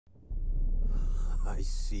I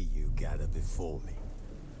see you gather before me.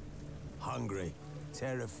 Hungry,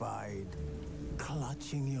 terrified,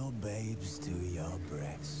 clutching your babes to your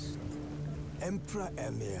breast. Emperor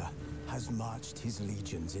Emir has marched his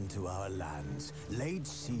legions into our lands, laid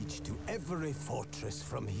siege to every fortress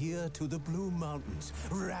from here to the Blue Mountains.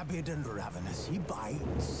 Rabid and ravenous, he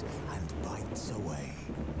bites and bites away.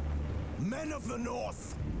 Men of the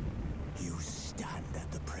North, you stand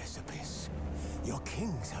at the precipice. Your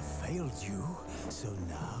kings have failed you, so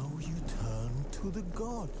now you turn to the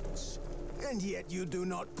gods. And yet you do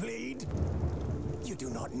not plead. You do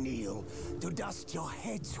not kneel to dust your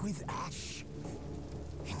heads with ash.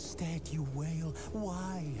 Instead you wail,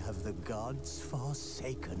 why have the gods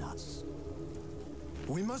forsaken us?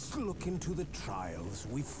 We must look into the trials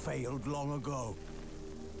we failed long ago.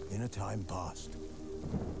 In a time past,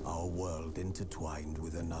 our world intertwined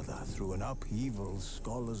with another through an upheaval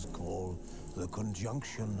scholars call the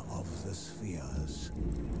conjunction of the spheres.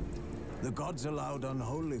 The gods allowed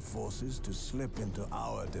unholy forces to slip into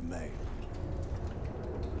our domain.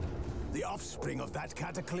 The offspring of that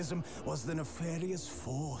cataclysm was the nefarious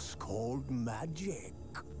force called magic.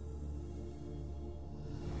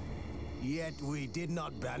 Yet we did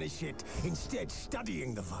not banish it, instead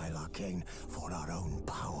studying the vile arcane for our own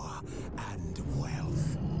power and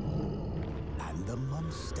wealth. And the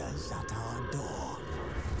monsters at our door,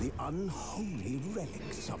 the unholy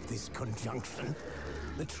relics of this conjunction.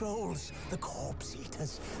 The trolls, the corpse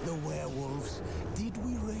eaters, the werewolves. Did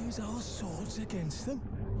we raise our swords against them?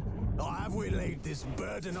 Or have we laid this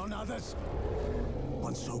burden on others?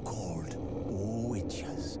 On so-called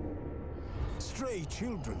witches. Stray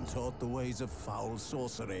children taught the ways of foul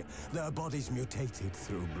sorcery, their bodies mutated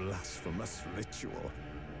through blasphemous ritual.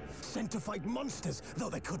 Sent to fight monsters, though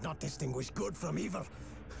they could not distinguish good from evil.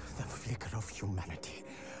 The flicker of humanity,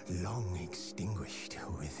 long extinguished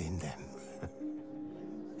within them.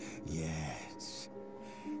 Yes,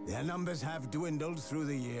 their numbers have dwindled through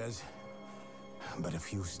the years, but a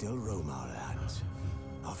few still roam our lands,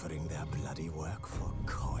 offering their bloody work for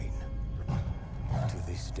coin. To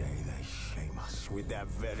this day, they shame us with their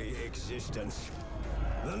very existence.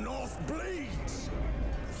 The North bleeds,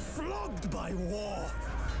 flogged by war.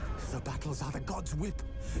 The battles are the gods' whip,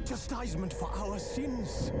 chastisement for our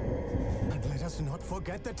sins. And let us not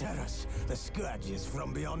forget the terrors, the scourges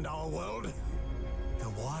from beyond our world. The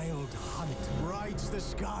wild hunt rides the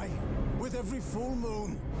sky with every full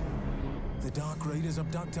moon. The Dark Raiders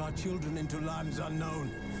abduct our children into lands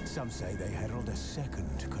unknown. Some say they herald a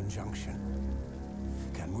second conjunction.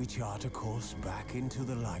 Can we chart a course back into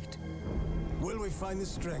the light? Will we find the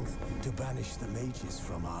strength to banish the mages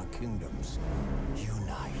from our kingdoms?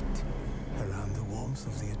 Unite around the warmth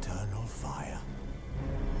of the eternal fire.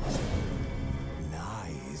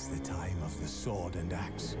 Nigh is the time of the sword and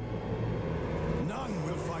axe. None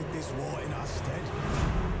will fight this war in our stead.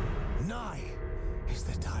 Nigh is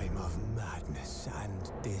the time of madness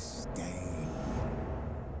and disdain.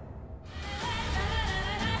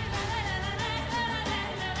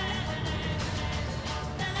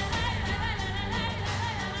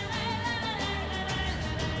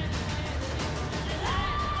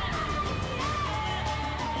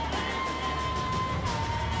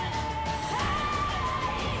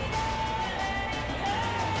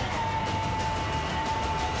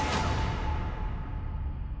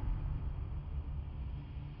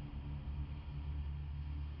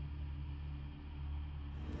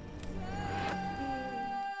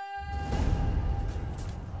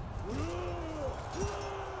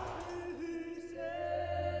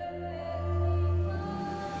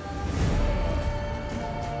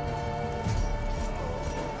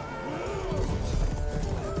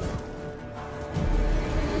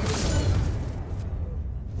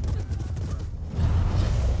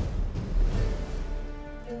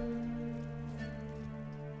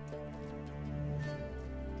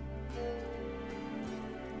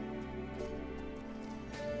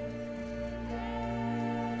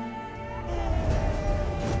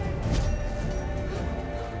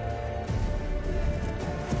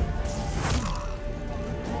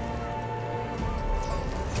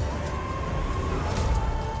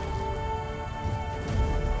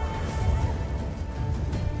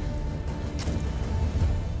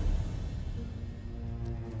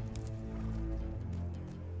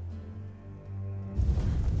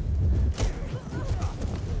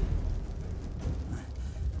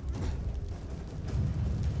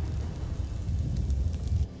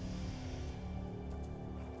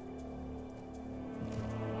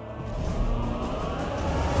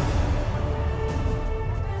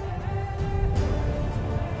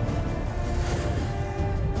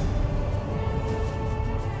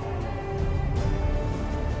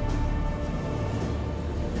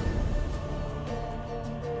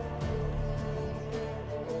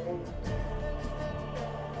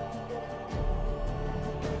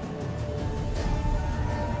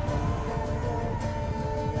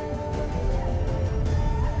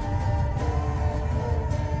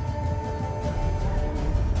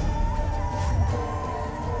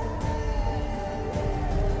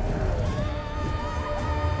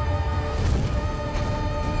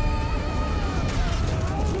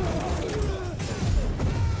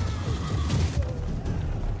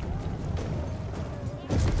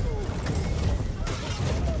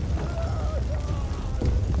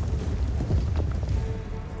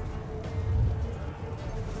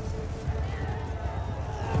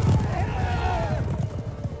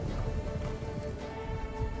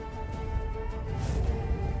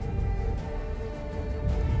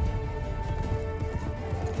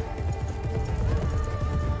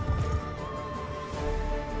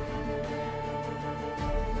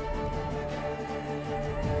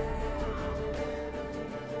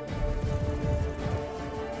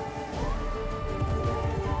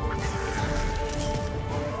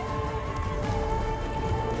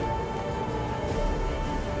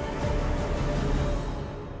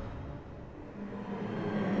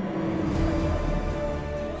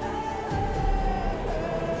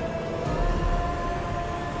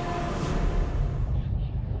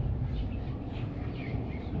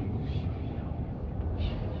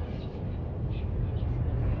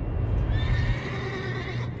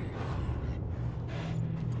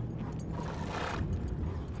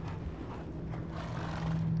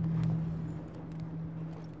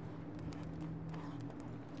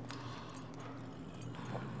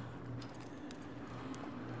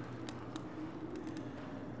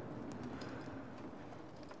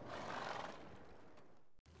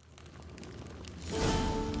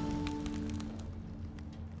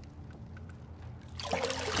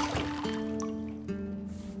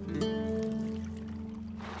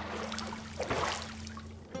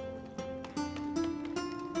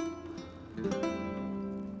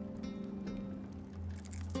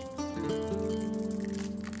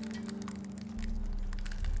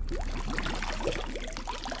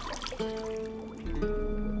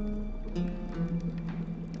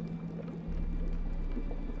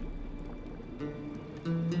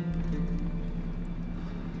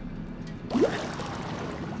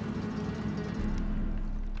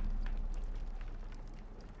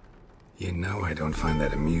 You know I don't find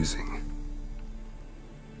that amusing.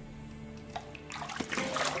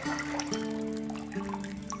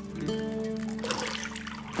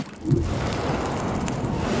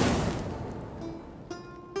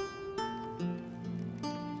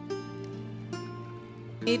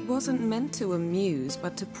 It wasn't meant to amuse,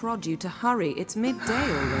 but to prod you to hurry. It's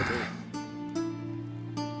midday already.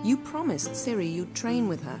 You promised Ciri you'd train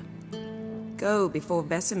with her. Go before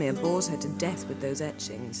Vesemir bores her to death with those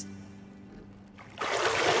etchings.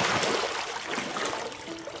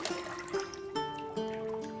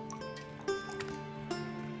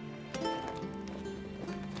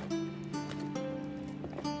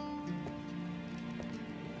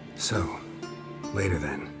 So, later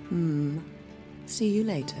then. See you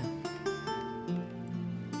later.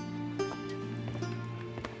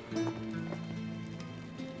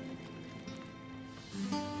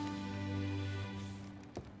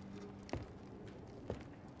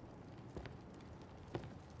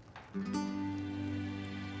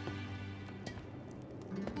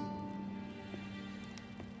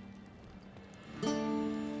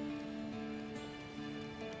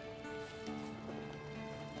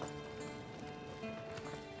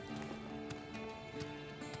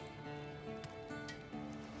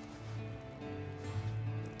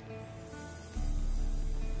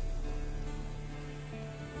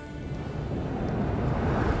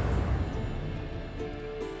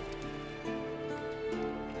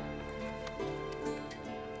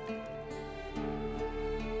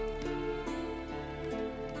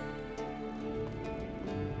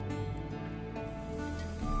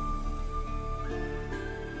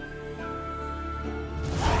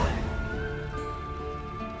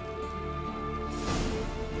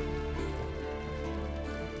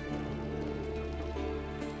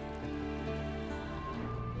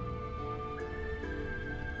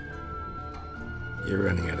 You're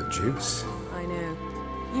running out of juice. I know.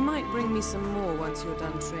 You might bring me some more once you're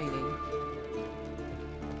done training.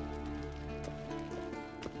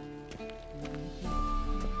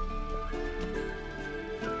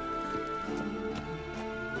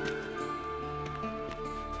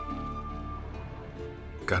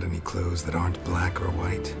 Got any clothes that aren't black or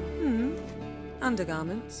white?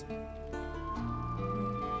 Undergarments.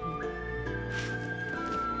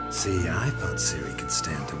 See, I thought Ciri could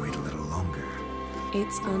stand to wait a little longer.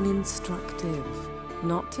 It's uninstructive,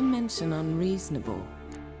 not to mention unreasonable.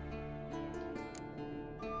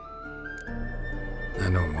 I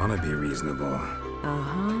don't want to be reasonable.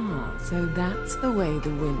 Aha, so that's the way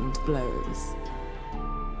the wind blows.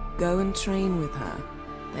 Go and train with her,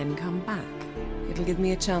 then come back. It'll give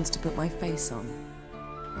me a chance to put my face on.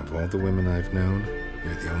 Of all the women I've known,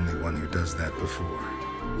 you're the only one who does that before.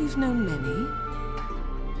 You've known many.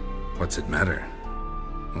 What's it matter?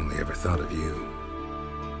 Only ever thought of you.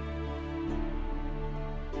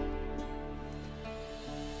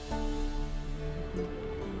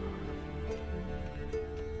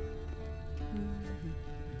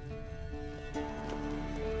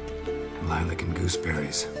 Lilac and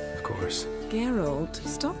gooseberries, of course. Geralt,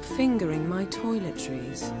 stop fingering my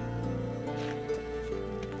toiletries.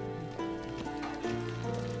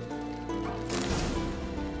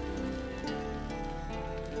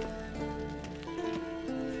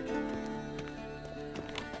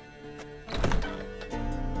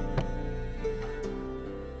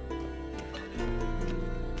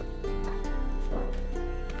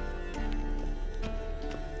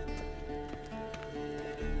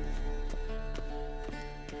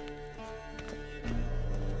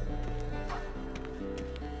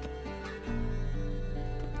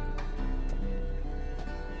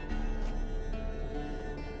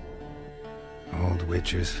 Old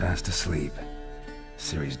Witcher's fast asleep.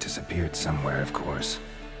 Ciri's disappeared somewhere, of course.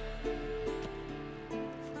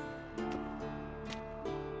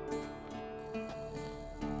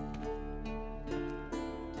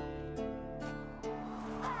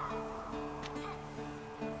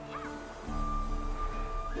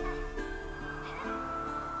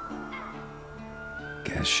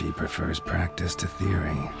 Guess she prefers practice to theory.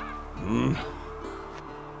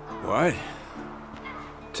 What?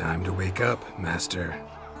 Time to wake up, Master.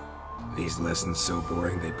 These lessons so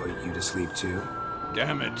boring they put you to sleep too?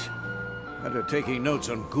 Damn it. After taking notes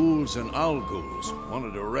on ghouls and owl ghouls,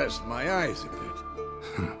 wanted to rest my eyes a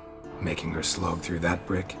bit. Making her slog through that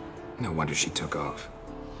brick? No wonder she took off.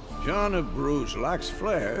 John of Bruges lacks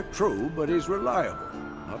flair, true, but he's reliable.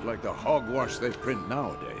 Not like the hogwash they print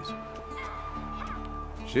nowadays.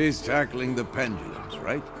 She's tackling the pendulums,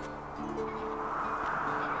 right?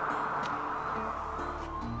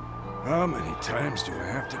 How many times do I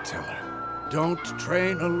have to tell her? Don't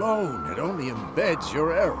train alone. It only embeds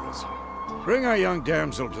your errors. Bring our young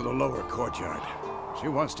damsel to the lower courtyard. She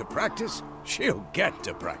wants to practice, she'll get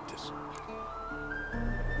to practice.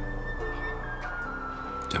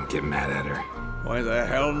 Don't get mad at her. Why the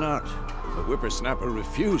hell not? The whippersnapper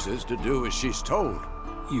refuses to do as she's told.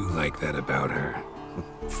 You like that about her.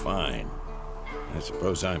 Fine. I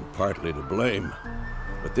suppose I'm partly to blame.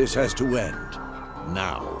 But this has to end.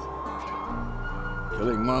 Now.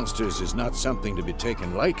 Killing monsters is not something to be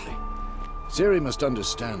taken lightly. Ciri must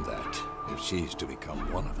understand that, if she's to become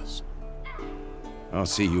one of us. I'll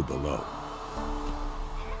see you below.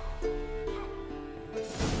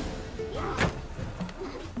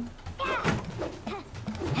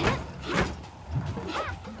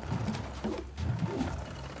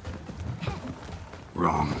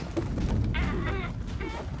 Wrong.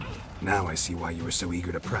 Now I see why you were so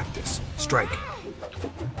eager to practice. Strike.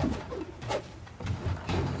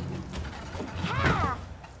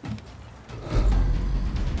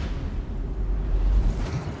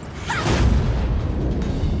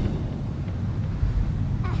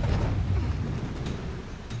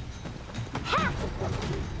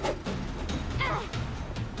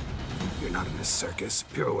 You're not in this circus.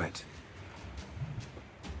 Pirouette.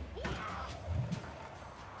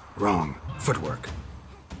 Wrong. Footwork.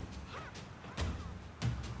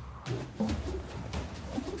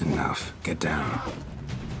 Enough. Get down.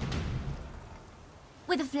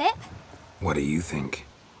 With a flip? What do you think?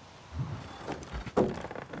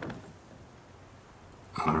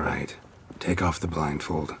 All right. Take off the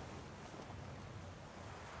blindfold.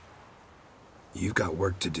 You've got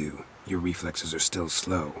work to do. Your reflexes are still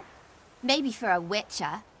slow. Maybe for a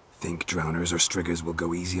witcher. Think drowners or striggers will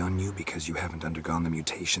go easy on you because you haven't undergone the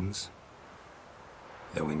mutations?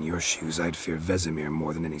 Though in your shoes, I'd fear Vesemir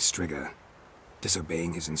more than any strigger.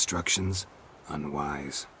 Disobeying his instructions?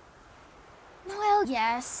 Unwise. Well,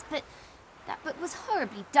 yes, but that book was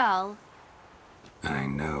horribly dull. I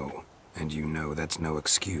know. And you know that's no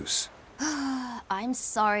excuse. I'm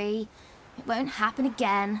sorry. It won't happen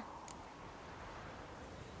again.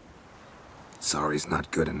 Sorry's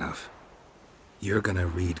not good enough. You're gonna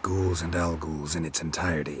read Ghouls and Al-Ghouls in its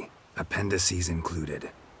entirety, appendices included.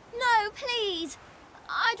 No, please!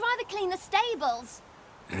 I'd rather clean the stables.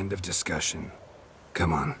 End of discussion.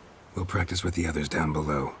 Come on, we'll practice with the others down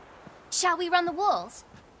below. Shall we run the walls?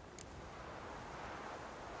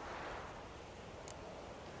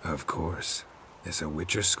 Of course. This a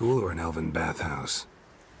Witcher school or an elven bathhouse?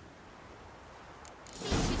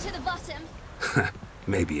 Beat you to the bottom.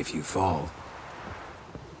 Maybe if you fall.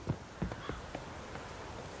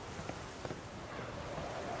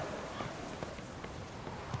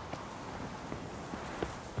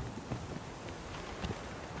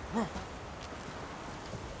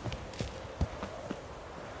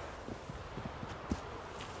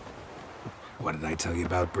 What did I tell you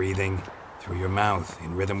about breathing? Through your mouth,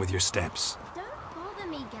 in rhythm with your steps. Don't bother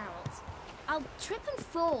me, Geralt. I'll trip and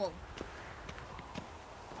fall.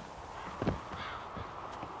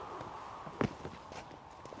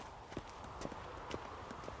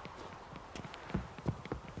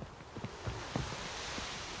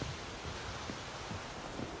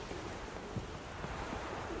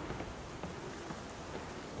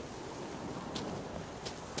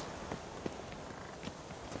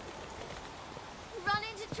 Run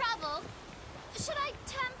into trouble? Should I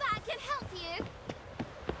turn back and help you?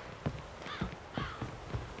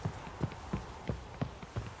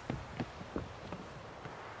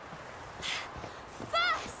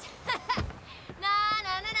 First! Na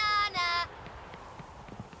na na na na.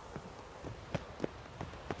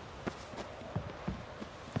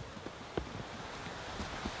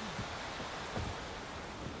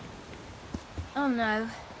 Oh no.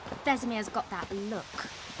 Vesemir's got that look.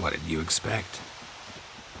 What did you expect?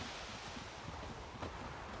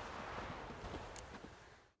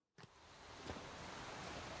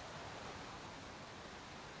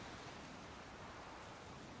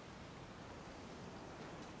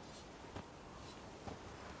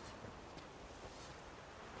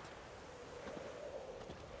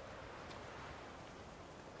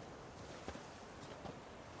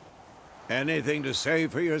 Anything to say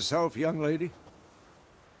for yourself, young lady?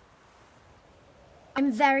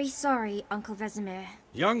 I'm very sorry, Uncle Vesemir.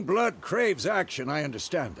 Young blood craves action, I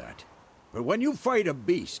understand that. But when you fight a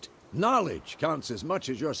beast, knowledge counts as much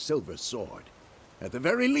as your silver sword. At the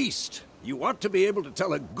very least, you ought to be able to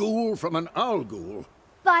tell a ghoul from an owl-ghoul.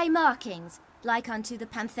 By markings, like unto the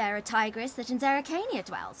Panthera tigris that in Zerrikania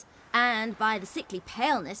dwells, and by the sickly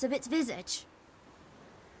paleness of its visage.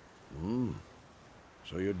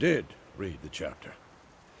 So you did read the chapter.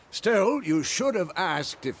 Still, you should have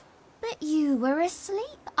asked if... But you were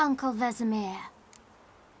asleep, Uncle Vesemir.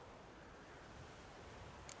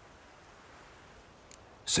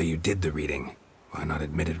 So you did the reading. Why not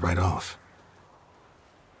admit it right off?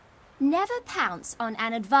 Never pounce on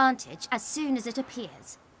an advantage as soon as it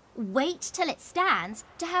appears. Wait till it stands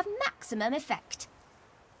to have maximum effect.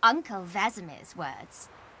 Uncle Vesemir's words.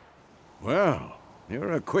 Well,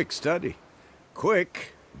 you're a quick study.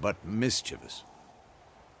 Quick, but mischievous.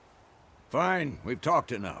 Fine, we've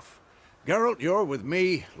talked enough. Geralt, you're with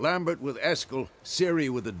me, Lambert with Eskel, Ciri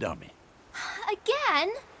with the dummy.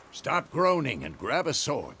 Again? Stop groaning and grab a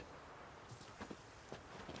sword.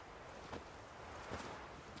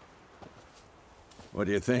 What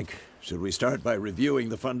do you think? Should we start by reviewing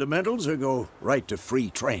the fundamentals or go right to free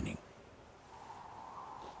training?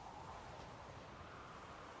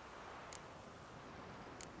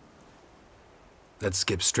 Let's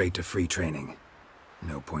skip straight to free training.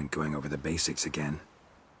 No point going over the basics again.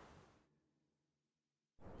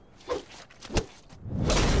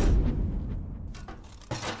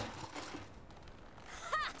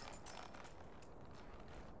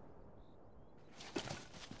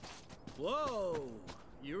 Whoa!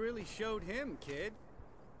 You really showed him, kid.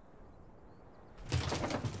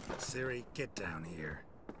 Ciri, get down here.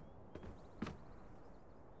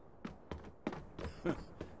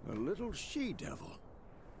 A little she-devil.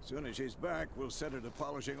 Soon as she's back, we'll set her to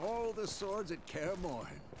polishing all the swords at Kaer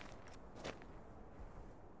Morhen.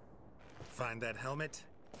 Find that helmet?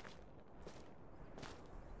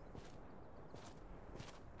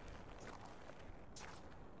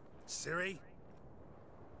 Ciri?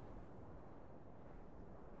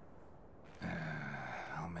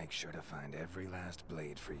 I'll make sure to find every last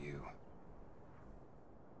blade for you.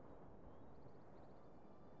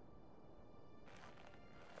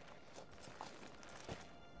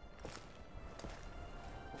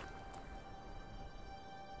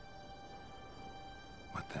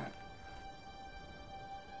 What the?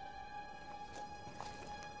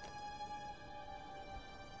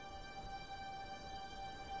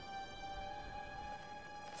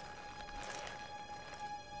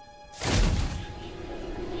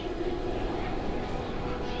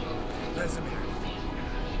 Vesemir.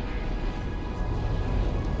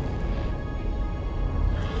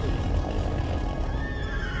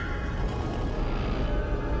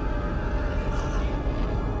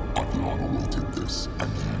 I've long awaited this,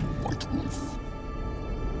 and you, White Wolf.